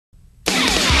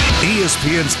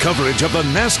ESPN's coverage of the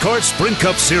NASCAR Sprint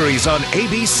Cup Series on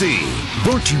ABC.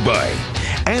 Brought to you by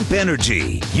Amp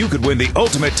Energy. You could win the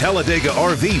ultimate Talladega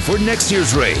RV for next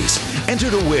year's race. Enter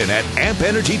to win at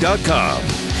ampenergy.com.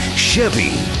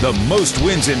 Chevy, the most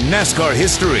wins in NASCAR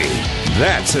history.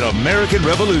 That's an American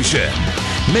Revolution.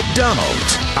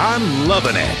 McDonald's, I'm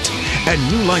loving it. And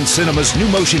New Line Cinema's new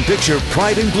motion picture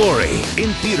Pride and Glory in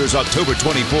theaters October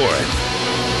 24th.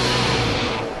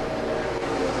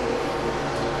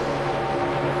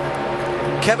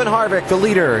 Kevin Harvick, the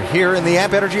leader here in the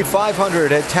Amp Energy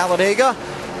 500 at Talladega.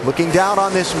 Looking down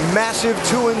on this massive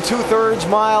 2 2/3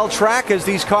 mile track as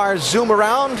these cars zoom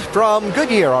around from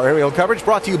Goodyear. Our aerial coverage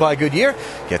brought to you by Goodyear.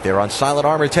 Get there on Silent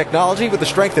Armor technology with the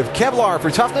strength of Kevlar for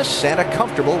toughness and a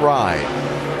comfortable ride.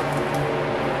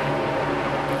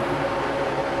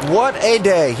 What a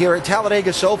day here at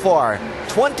Talladega so far.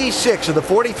 26 of the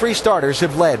 43 starters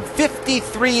have led,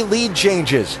 53 lead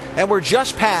changes, and we're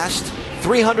just past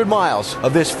 300 miles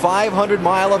of this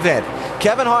 500-mile event.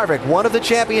 Kevin Harvick, one of the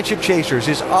championship chasers,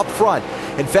 is up front.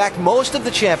 In fact, most of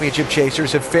the championship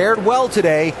chasers have fared well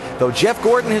today, though Jeff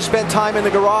Gordon has spent time in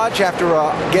the garage after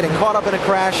getting caught up in a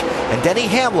crash, and Denny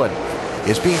Hamlin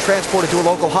is being transported to a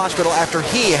local hospital after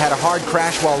he had a hard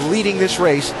crash while leading this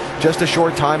race just a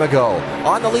short time ago.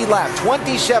 On the lead lap,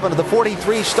 27 of the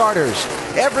 43 starters.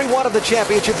 Every one of the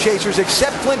championship chasers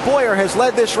except Clint Bowyer has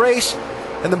led this race.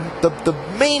 And the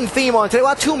main theme on today,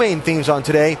 well, two main themes on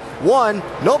today. One,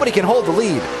 nobody can hold the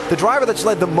lead. The driver that's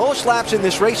led the most laps in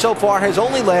this race so far has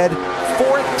only led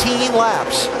 14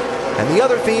 laps. And the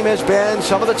other theme has been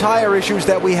some of the tire issues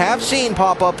that we have seen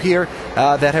pop up here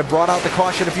that have brought out the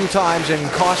caution a few times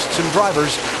and cost some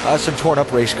drivers some torn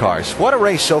up race cars. What a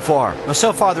race so far. Well,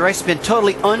 so far the race has been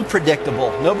totally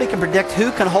unpredictable. Nobody can predict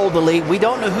who can hold the lead. We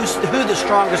don't know who the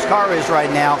strongest car is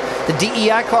right now. The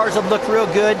DEI cars have looked real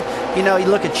good. You know, you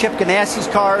look at Chip Ganassi's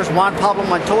cars. Juan Pablo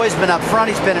Montoya's been up front.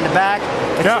 He's been in the back.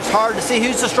 It's just hard to see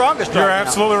who's the strongest. You're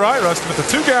absolutely right, Rusty. But the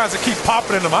two guys that keep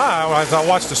popping into my eye as I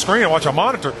watch the screen and watch a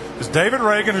monitor is David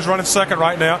Reagan, who's running second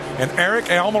right now, and Eric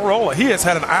Almirola. He has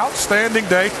had an outstanding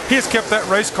day. He has kept that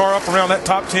race car up around that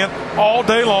top 10 all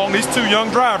day long. These two young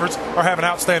drivers are having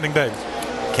outstanding days.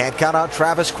 Can't count out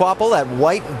Travis Kvapil, that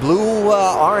white, blue,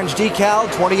 orange decal,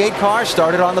 28 car,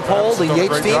 started on the pole. The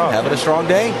Yates team having a strong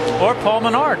day. Or Paul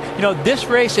Menard. You know, this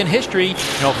race in history,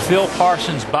 you know, Phil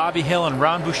Parsons, Bobby Hill, and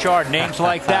Ron Bouchard, names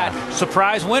like that.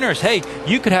 Surprise winners. Hey,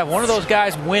 you could have one of those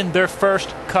guys win their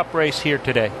first Cup race here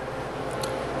today.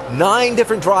 9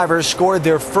 different drivers scored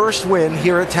their first win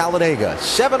here at Talladega.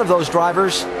 7 of those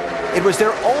drivers, it was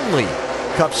their only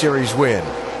Cup Series win.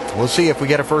 We'll see if we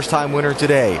get a first-time winner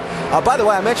today. By the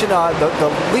way, I mentioned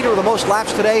the leader of the most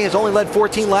laps today has only led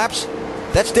 14 laps.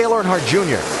 That's Dale Earnhardt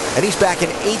Jr., and he's back in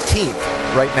 18th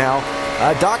right now.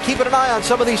 Doc, keeping an eye on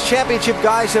some of these championship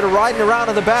guys that are riding around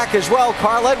in the back as well.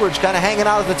 Carl Edwards kind of hanging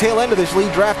out at the tail end of this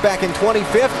lead draft back in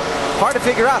 25th. Hard to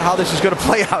figure out how this is going to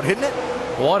play out, isn't it?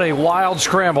 What a wild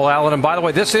scramble, Alan. And by the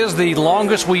way, this is the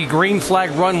longest green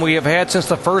flag run we have had since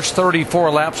the first 34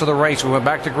 laps of the race. We went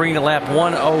back to green at lap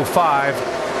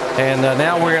 105. And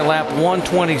now we're at lap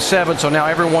 127, so now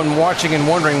everyone watching and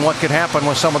wondering what could happen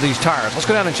with some of these tires. Let's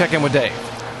go down and check in with Dave.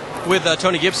 With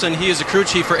Tony Gibson, he is a crew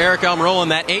chief for Eric Almirola in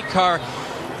that 8 car.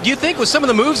 Do you think with some of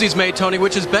the moves he's made, Tony,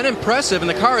 which has been impressive, and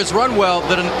the car has run well,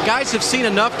 that guys have seen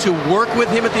enough to work with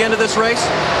him at the end of this race?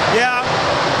 Yeah,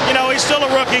 you know, he's still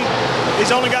a rookie.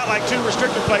 He's only got like 2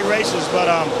 restrictor plate races, but,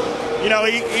 you know,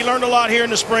 he learned a lot here in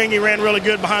the spring. He ran really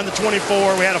good behind the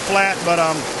 24. We had a flat, but,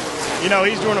 you know,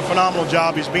 he's doing a phenomenal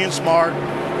job. He's being smart.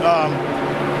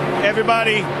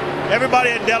 Everybody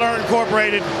at Del Earnhardt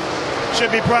Incorporated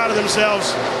should be proud of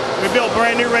themselves. We built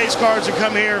brand new race cars to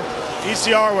come here,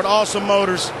 ECR with awesome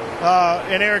motors,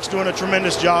 and Eric's doing a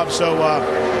tremendous job. So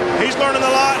he's learning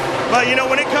a lot. But, you know,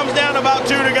 when it comes down to about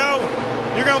 2 to go,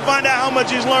 you're going to find out how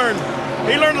much he's learned.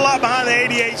 He learned a lot behind the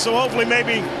 88, so hopefully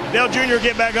maybe Dale Jr. will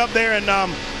get back up there, and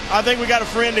I think we got a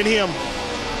friend in him.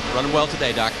 Running well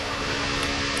today, Doc.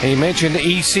 He mentioned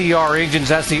ECR engines.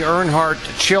 That's the Earnhardt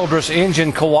Childress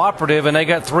Engine Cooperative, and they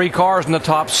got 3 cars in the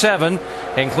top 7,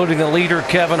 including the leader,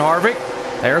 Kevin Harvick.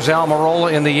 There's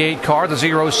Almirola in the 8 car, the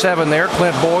 07 there,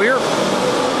 Clint Bowyer.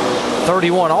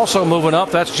 31 also moving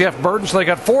up. That's Jeff Burton, so they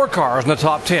got 4 cars in the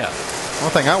top 10. One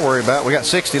thing I worry about, we got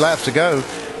 60 laps to go,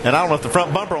 and I don't know if the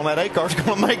front bumper on that 8 car is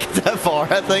going to make it that far.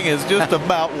 That thing is just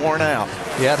about worn out.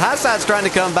 Yeah, the high side's trying to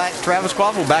come back. Travis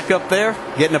Kvapil back up there,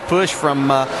 getting a push from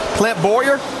Clint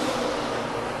Bowyer.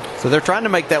 So they're trying to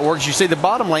make that work. As you see, the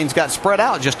bottom lanes got spread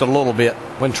out just a little bit.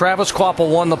 When Travis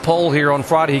Kvapil won the pole here on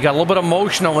Friday, he got a little bit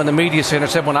emotional in the media center.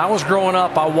 Said, when I was growing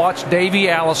up, I watched Davey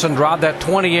Allison drive that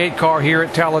 28 car here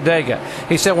at Talladega.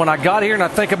 He said, when I got here and I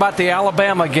think about the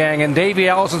Alabama gang and Davey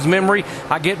Allison's memory,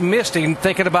 I get misty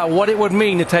thinking about what it would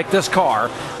mean to take this car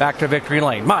back to victory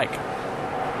lane. Mike.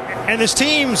 And this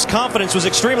team's confidence was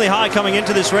extremely high coming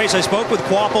into this race. I spoke with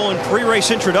Kvapil in pre-race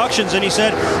introductions, and he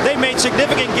said they made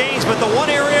significant gains, but the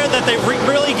one area that they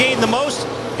really gained the most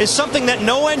is something that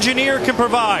no engineer can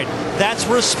provide. That's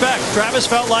respect. Travis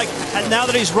felt like now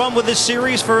that he's run with this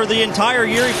series for the entire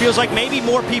year, he feels like maybe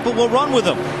more people will run with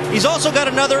him. He's also got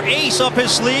another ace up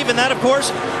his sleeve, and that, of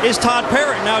course, is Todd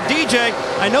Parrott. Now, DJ,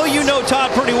 I know you know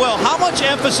Todd pretty well. How much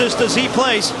emphasis does he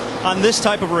place on this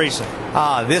type of racing?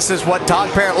 This is what Todd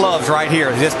Parrott loves right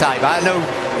here, this type. I know,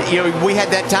 we had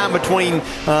that time between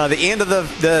the end of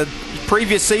the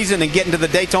previous season and getting to the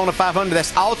Daytona 500.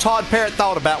 That's all Todd Parrott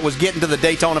thought about, was getting to the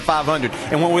Daytona 500.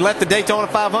 And when we left the Daytona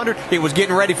 500, it was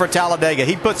getting ready for Talladega.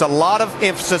 He puts a lot of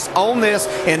emphasis on this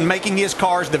and making his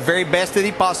cars the very best that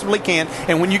he possibly can.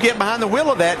 And when you get behind the wheel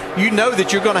of that, you know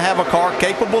that you're going to have a car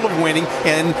capable of winning.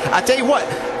 And I tell you what,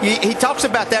 he talks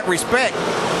about that respect.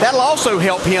 That'll also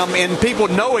help him in people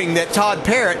knowing that Todd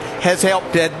Parrott has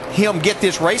helped him get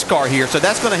this race car here. So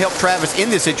that's going to help Travis in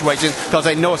this situation because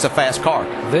they know it's a fast car.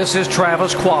 This is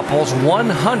Travis Kvapil's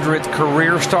 100th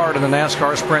career start in the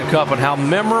NASCAR Sprint Cup, and how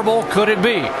memorable could it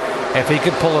be if he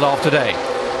could pull it off today?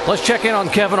 Let's check in on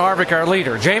Kevin Harvick, our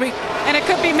leader. Jamie? And it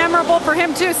could be memorable for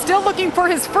him, too. Still looking for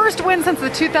his first win since the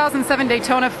 2007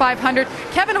 Daytona 500.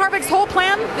 Kevin Harvick's whole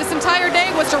plan this entire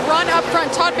day was to run up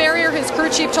front. Todd Barrier, his crew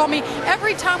chief, told me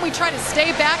every time we try to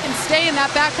stay back and stay in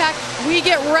that backpack, we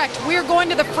get wrecked. We're going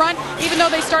to the front. Even though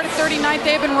they started 39th,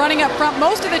 they've been running up front.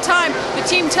 Most of the time, the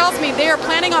team tells me they are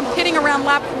planning on pitting around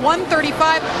lap 135.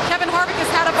 Kevin Harvick has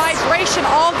had a vibration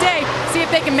all day. See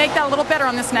if they can make that a little better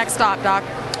on this next stop, Doc.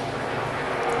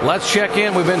 Let's check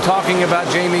in. We've been talking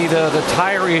about, Jamie, the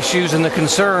tire issues and the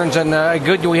concerns, and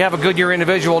we have a Goodyear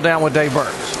individual down with Dave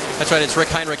Burns. That's right. It's Rick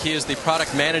Heinrich. He is the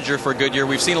product manager for Goodyear.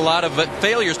 We've seen a lot of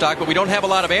failures, Doc, but we don't have a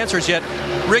lot of answers yet.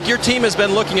 Rick, your team has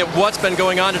been looking at what's been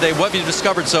going on today. What have you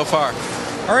discovered so far?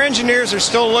 Our engineers are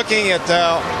still looking at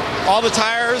all the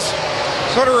tires,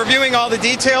 sort of reviewing all the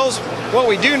details. What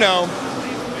we do know,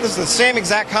 this is the same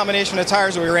exact combination of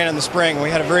tires that we ran in the spring.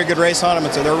 We had a very good race on them.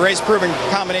 It's a race-proven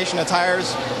combination of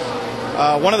tires.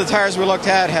 One of the tires we looked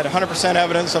at had 100%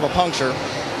 evidence of a puncture.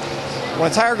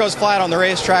 When a tire goes flat on the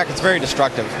racetrack, it's very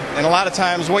destructive. And a lot of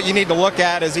times what you need to look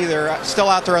at is either still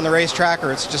out there on the racetrack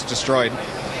or it's just destroyed.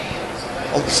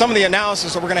 Some of the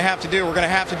analysis that we're going to have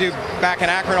to do back in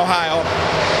Akron, Ohio.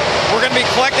 We're going to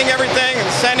be collecting everything and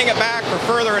sending it back for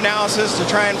further analysis to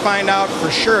try and find out for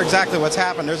sure exactly what's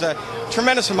happened. There's a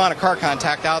tremendous amount of car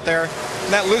contact out there,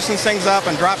 and that loosens things up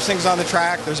and drops things on the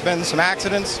track. There's been some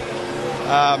accidents.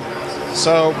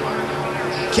 So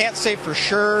can't say for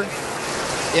sure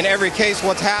in every case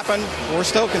what's happened. We're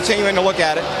still continuing to look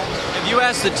at it. Have you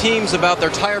asked the teams about their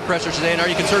tire pressure today, and are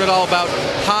you concerned at all about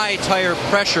high tire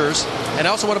pressures? And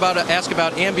I also want to ask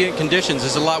about ambient conditions.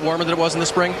 Is it a lot warmer than it was in the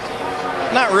spring?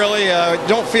 Not really.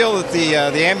 Don't feel that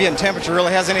the ambient temperature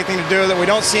really has anything to do with it. We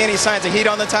don't see any signs of heat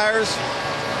on the tires.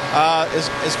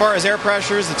 As far as air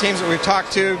pressures, the teams that we've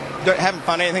talked to haven't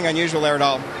found anything unusual there at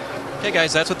all. Okay,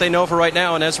 guys, that's what they know for right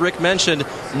now. And as Rick mentioned,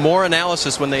 more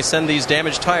analysis when they send these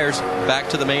damaged tires back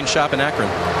to the main shop in Akron.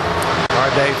 All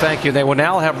right, Dave, thank you. They will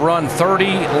now have run 30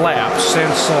 laps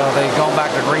since they've gone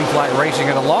back to green flag racing,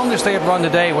 and the longest they have run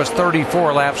today was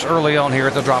 34 laps early on here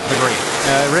at the drop of the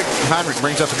green. Rick Heinrich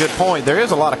brings up a good point. There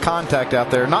is a lot of contact out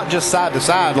there, not just side to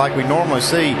side like we normally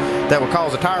see that would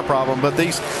cause a tire problem, but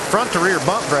these front to rear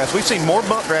bump drafts. We've seen more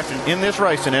bump drafting in this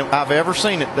race than I've ever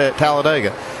seen at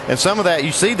Talladega. And some of that,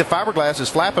 you see the fiberglass is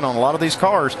flapping on a lot of these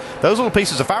cars. Those little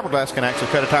pieces of fiberglass can actually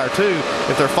cut a tire too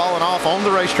if they're falling off on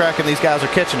the racetrack and these guys are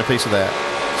catching a piece of that.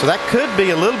 So that could be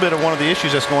a little bit of one of the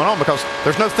issues that's going on because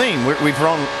there's no theme. We've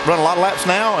run a lot of laps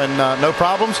now and no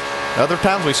problems. Other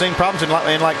times we've seen problems in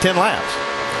like 10 laps.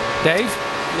 Dave?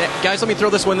 Yeah, guys, let me throw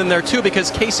this one in there too, because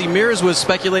Casey Mears was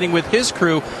speculating with his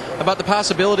crew about the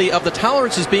possibility of the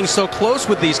tolerances being so close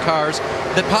with these cars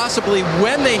that possibly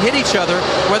when they hit each other,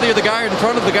 whether you're the guy in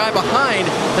front of the guy behind,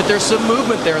 that there's some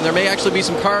movement there, and there may actually be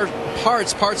some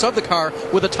parts of the car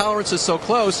with the tolerances so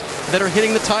close that are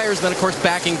hitting the tires and then, of course,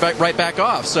 backing right back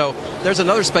off. So there's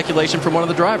another speculation from one of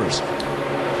the drivers.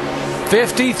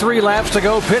 53 laps to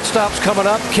go. Pit stops coming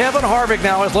up. Kevin Harvick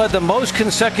now has led the most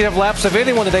consecutive laps of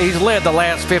anyone today. He's led the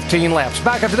last 15 laps.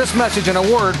 Back after this message and a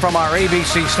word from our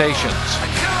ABC stations.